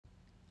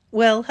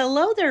Well,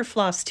 hello there,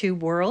 FlossTube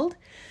world.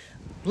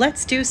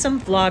 Let's do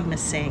some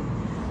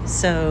Vlogmasing.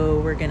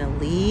 So we're gonna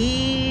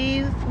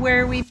leave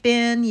where we've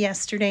been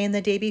yesterday and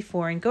the day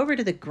before and go over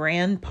to the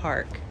Grand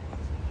Park.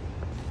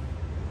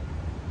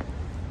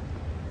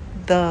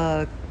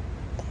 The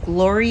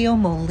Gloria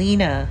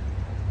Molina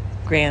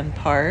Grand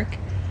Park.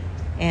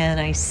 And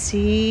I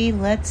see,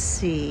 let's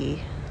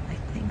see, I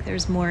think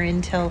there's more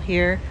intel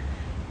here.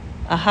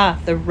 Aha,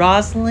 the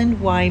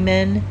Rosalind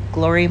Wyman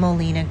Gloria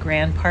Molina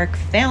Grand Park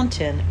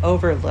Fountain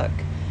Overlook.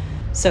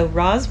 So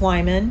Roz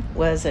Wyman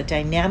was a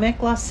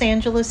dynamic Los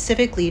Angeles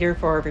civic leader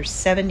for over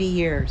 70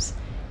 years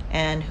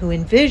and who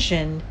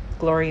envisioned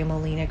Gloria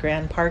Molina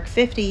Grand Park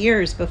 50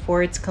 years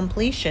before its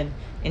completion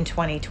in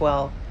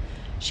 2012.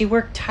 She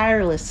worked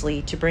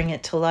tirelessly to bring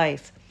it to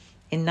life.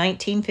 In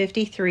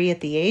 1953, at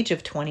the age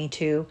of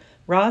 22,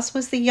 Roz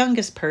was the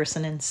youngest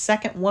person and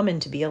second woman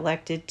to be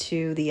elected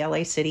to the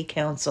LA City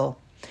Council.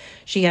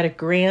 She had a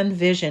grand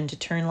vision to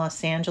turn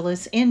Los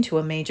Angeles into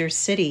a major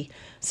city,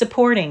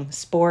 supporting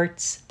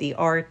sports, the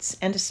arts,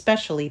 and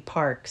especially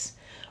parks.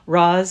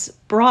 Roz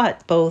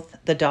brought both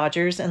the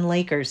Dodgers and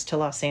Lakers to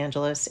Los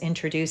Angeles,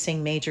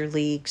 introducing Major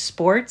League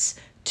sports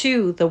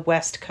to the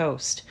West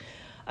Coast.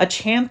 A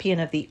champion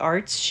of the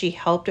arts, she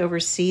helped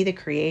oversee the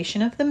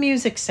creation of the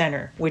Music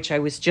Center, which I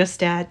was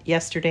just at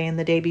yesterday and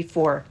the day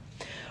before.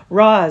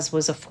 Roz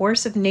was a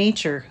force of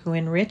nature who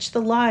enriched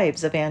the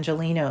lives of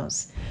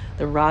Angelenos.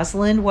 The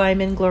Rosalind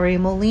Wyman Gloria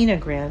Molina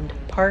Grand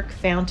Park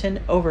Fountain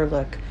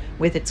Overlook,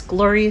 with its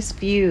glorious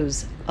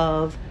views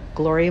of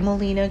Gloria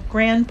Molina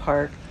Grand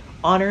Park,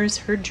 honors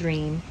her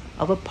dream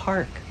of a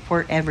park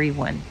for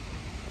everyone.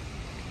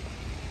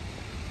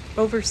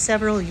 Over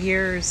several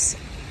years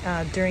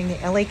during the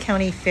LA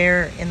County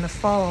Fair in the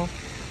fall,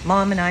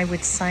 Mom and I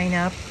would sign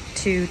up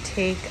to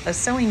take a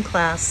sewing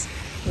class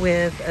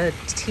with a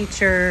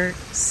teacher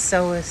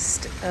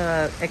sewist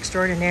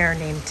extraordinaire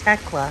named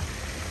Tekla,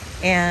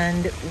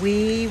 and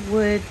we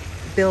would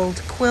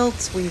build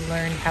quilts. We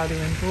learned how to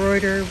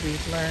embroider.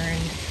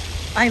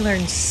 I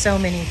learned so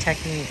many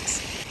techniques.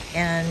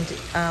 And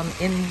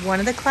in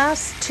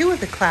two of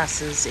the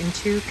classes in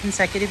 2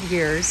 consecutive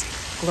years,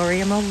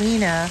 Gloria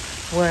Molina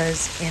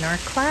was in our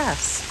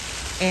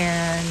class,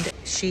 and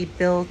she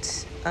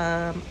built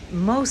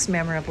most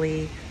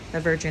memorably the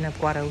Virgin of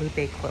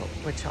Guadalupe quilt,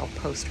 which I'll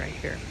post right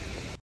here.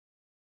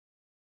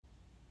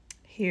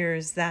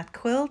 Here's that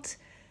quilt,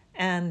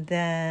 and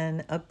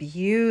then a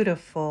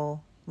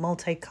beautiful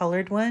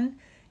multicolored one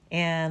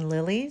and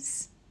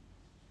lilies.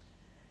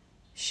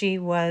 She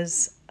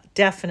was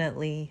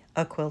definitely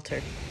a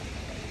quilter.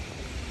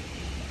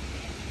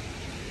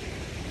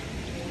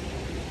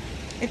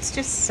 It's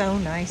just so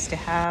nice to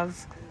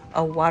have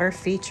a water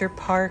feature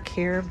park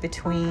here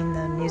between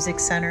the Music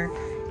Center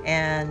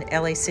and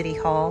LA City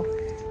Hall.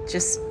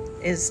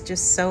 Is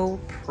just so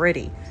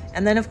pretty.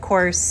 And then of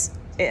course,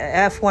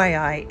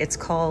 FYI, it's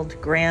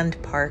called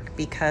Grand Park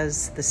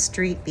because the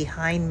street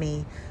behind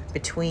me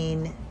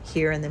between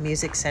here and the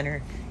Music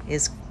Center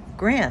is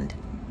grand.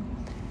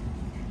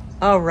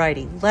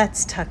 Alrighty,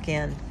 let's tuck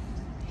in.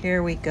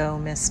 Here we go,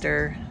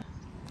 Mr.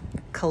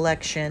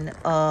 Collection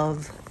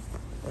of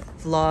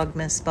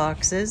Vlogmas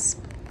boxes.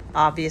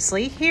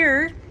 Obviously,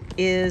 here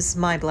is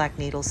my Black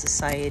Needle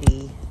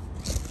Society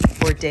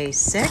for day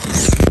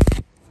 6.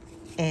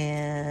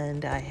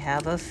 And I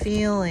have a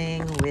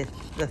feeling with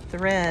the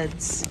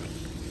threads,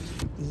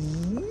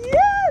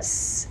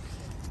 yes!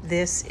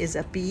 This is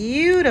a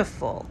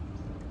beautiful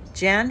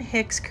Jan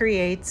Hicks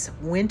Creates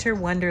Winter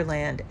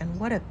Wonderland. And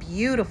what a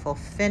beautiful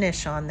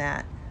finish on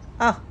that.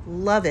 Oh,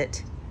 love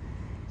it.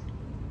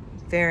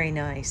 Very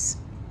nice.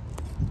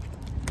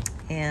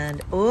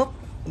 And, oh,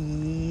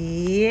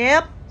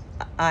 yep.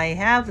 I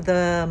have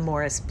the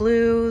Morris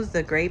Blue,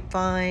 the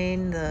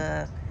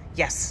Grapevine,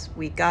 yes,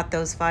 we got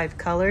those 5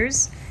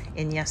 colors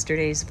in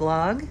yesterday's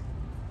vlog.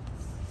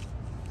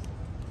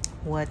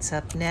 What's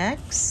up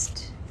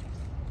next?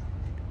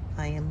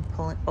 I am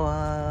pulling,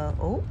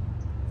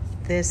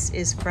 this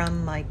is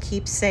from my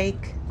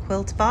keepsake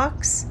quilt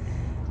box.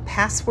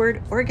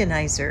 Password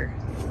Organizer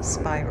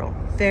Spiral,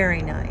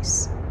 very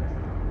nice.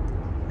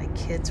 My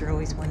kids are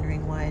always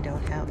wondering why I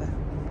don't have a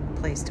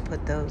place to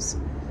put those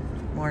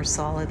more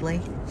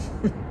solidly.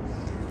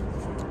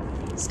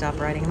 Stop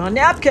writing them on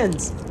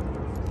napkins.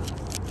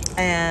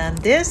 And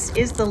this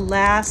is the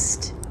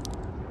last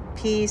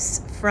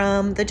piece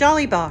from the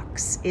Jolly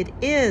Box. It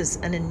is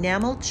an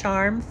enamel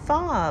charm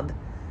fob.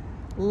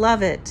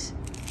 Love it.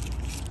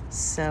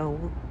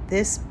 So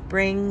this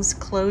brings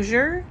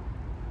closure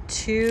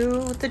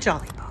to the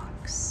Jolly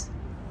Box.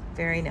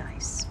 Very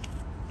nice.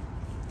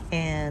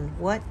 And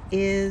what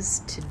is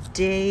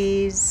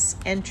today's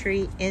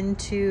entry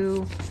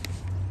into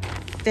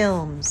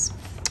films?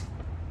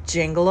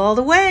 Jingle All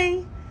the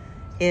Way.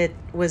 It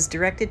was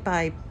directed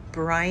by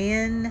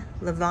Brian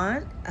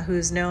Levant,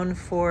 who's known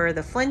for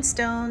The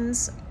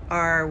Flintstones,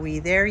 Are We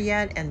There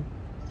Yet,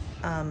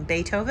 and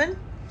Beethoven.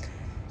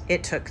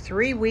 It took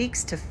 3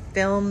 weeks to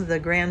film the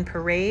Grand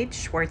Parade.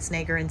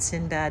 Schwarzenegger and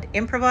Sinbad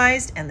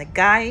improvised, and the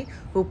guy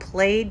who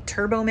played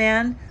Turbo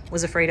Man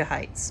was afraid of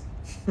heights.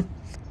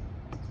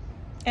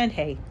 And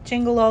hey,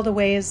 Jingle All the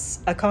Way is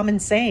a common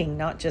saying,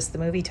 not just the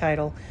movie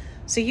title.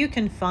 So you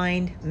can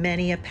find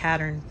many a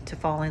pattern to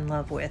fall in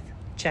love with.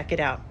 Check it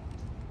out.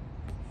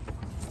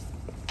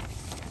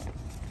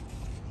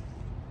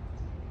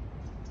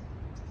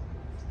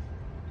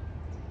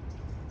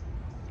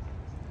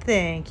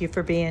 Thank you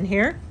for being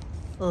here.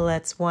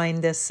 Let's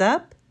wind this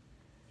up.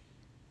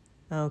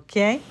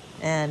 Okay,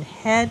 and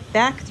head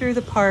back through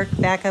the park,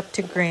 back up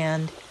to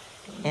Grand,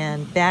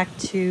 and back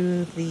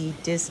to the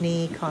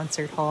Disney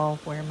concert hall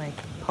where my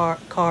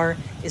car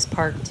is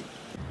parked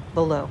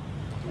below.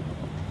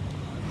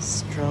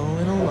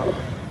 Strolling along.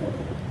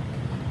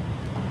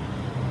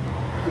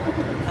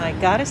 I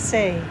gotta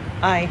say,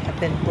 I have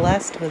been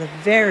blessed with a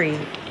very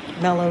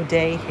mellow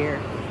day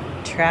here.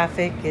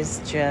 Traffic is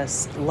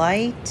just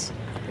light.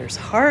 There's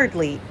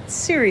hardly,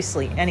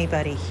 seriously,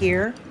 anybody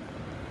here.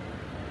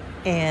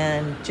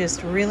 And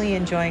just really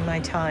enjoying my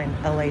time.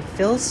 LA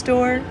Phil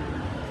store.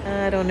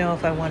 I don't know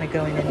if I want to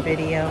go in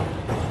video,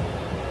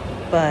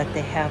 but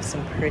they have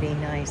some pretty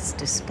nice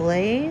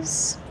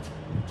displays.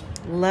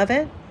 Love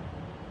it.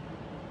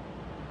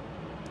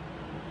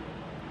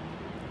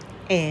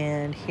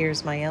 And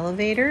here's my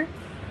elevator.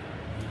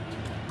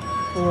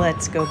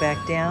 Let's go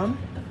back down.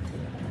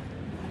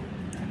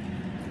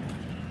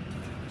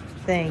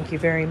 Thank you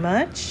very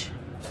much.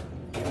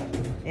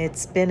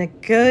 It's been a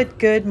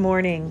good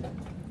morning.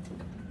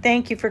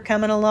 Thank you for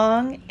coming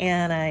along,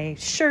 and I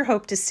sure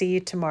hope to see you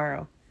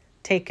tomorrow.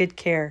 Take good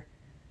care.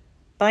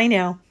 Bye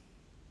now.